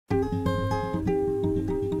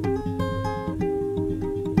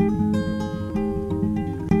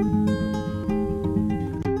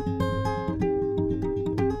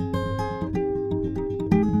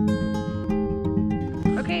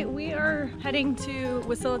heading to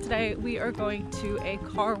Wasilla today. We are going to a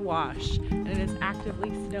car wash, and it is actively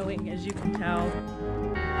snowing, as you can tell.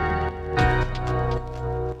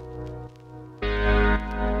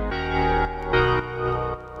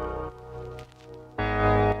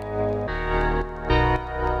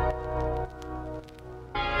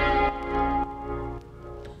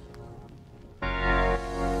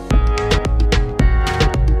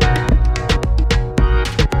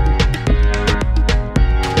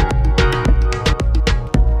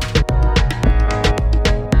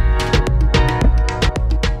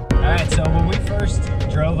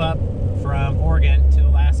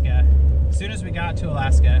 To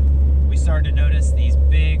Alaska, we started to notice these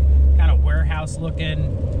big kind of warehouse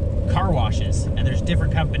looking car washes, and there's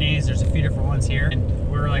different companies, there's a few different ones here,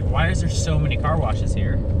 and we were like, why is there so many car washes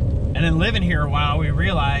here? And then living here a while, we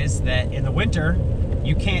realized that in the winter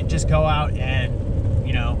you can't just go out and,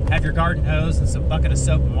 you know, have your garden hose and some bucket of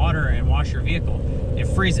soap and water and wash your vehicle. It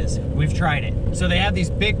freezes. We've tried it. So they have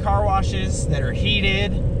these big car washes that are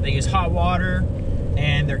heated, they use hot water,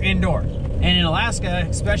 and they're indoor. And in Alaska,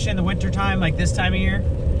 especially in the winter time, like this time of year,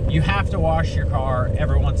 you have to wash your car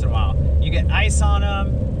every once in a while. You get ice on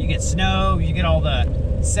them, you get snow, you get all the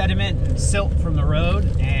sediment and silt from the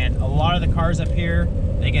road, and a lot of the cars up here,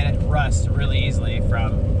 they get rust really easily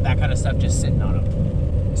from that kind of stuff just sitting on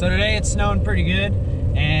them. So today it's snowing pretty good,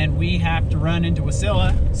 and we have to run into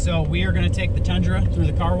Wasilla, so we are gonna take the Tundra through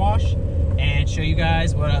the car wash and show you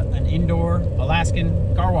guys what an indoor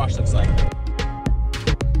Alaskan car wash looks like.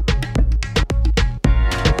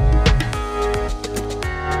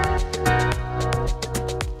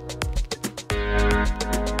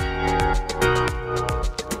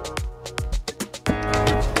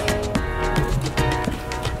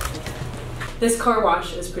 This car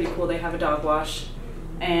wash is pretty cool. They have a dog wash,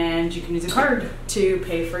 and you can use a card to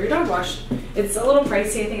pay for your dog wash. It's a little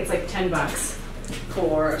pricey. I think it's like 10 bucks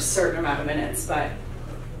for a certain amount of minutes, but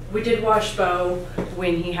we did wash Bo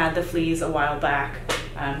when he had the fleas a while back,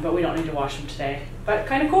 but we don't need to wash him today. But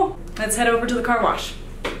kind of cool. Let's head over to the car wash.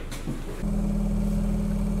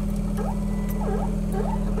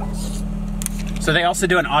 So they also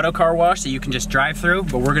do an auto car wash that you can just drive through,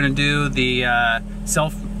 but we're gonna do the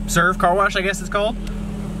self-serve car wash, I guess it's called.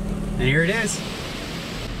 And here it is.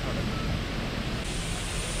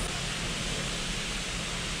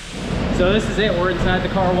 So this is it, we're inside the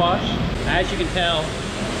car wash. As you can tell,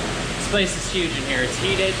 this place is huge in here. It's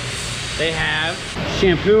heated. They have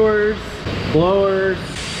shampooers, blowers,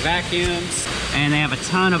 vacuums, and they have a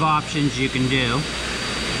ton of options you can do.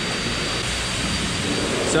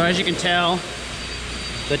 So as you can tell,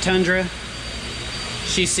 the Tundra,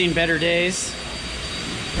 she's seen better days.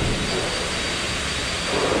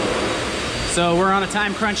 So we're on a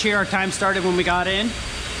time crunch here. Our time started when we got in.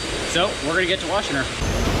 So we're gonna get to washing her.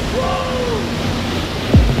 Whoa!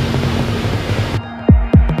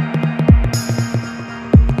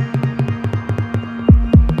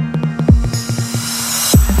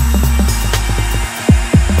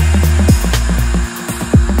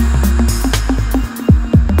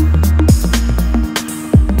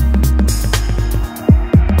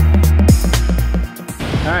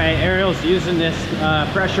 Using this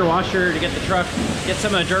pressure washer to get the truck, get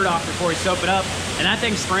some of the dirt off before we soap it up. And that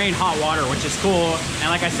thing's spraying hot water, which is cool. And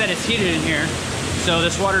like I said, it's heated in here, so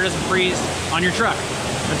this water doesn't freeze on your truck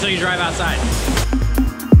until you drive outside.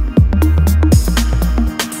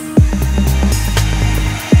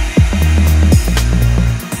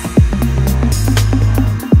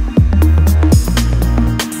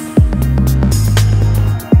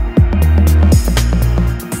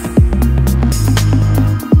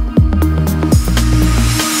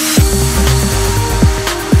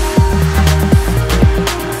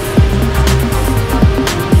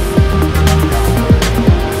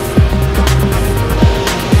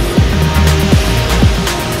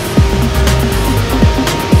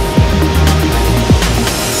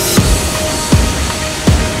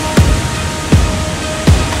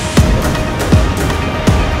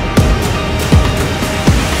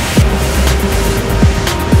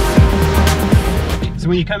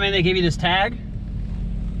 When you come in, they give you this tag,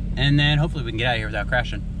 and then hopefully we can get out of here without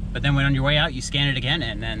crashing. But then when on your way out, you scan it again,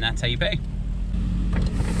 and then that's how you pay.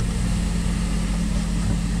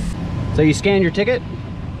 So you scan your ticket,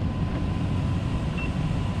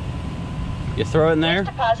 you throw it in there.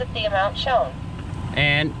 Please deposit the amount shown.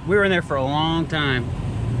 And we were in there for a long time.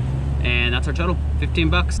 And that's our total, 15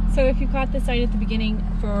 bucks. So if you caught the sign at the beginning,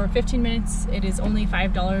 for 15 minutes, it is only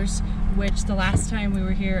 $5 which the last time we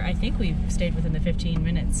were here, I think we stayed within the 15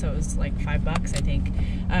 minutes, so it was like $5, I think.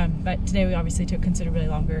 But today we obviously took considerably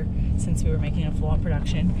longer since we were making a full-on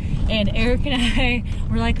production. And Eric and I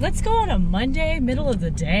were like, let's go on a Monday, middle of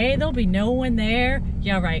the day. There'll be no one there.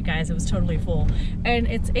 Yeah, right, guys, it was totally full. And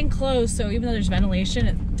it's enclosed, so even though there's ventilation,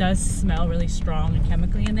 it does smell really strong and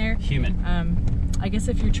chemically in there. Humid. I guess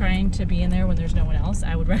if you're trying to be in there when there's no one else,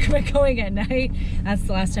 I would recommend going at night. That's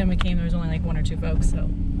the last time we came, there was only like 1 or 2 folks, so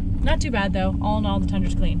not too bad though. All in all, the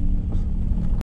Tundra's clean.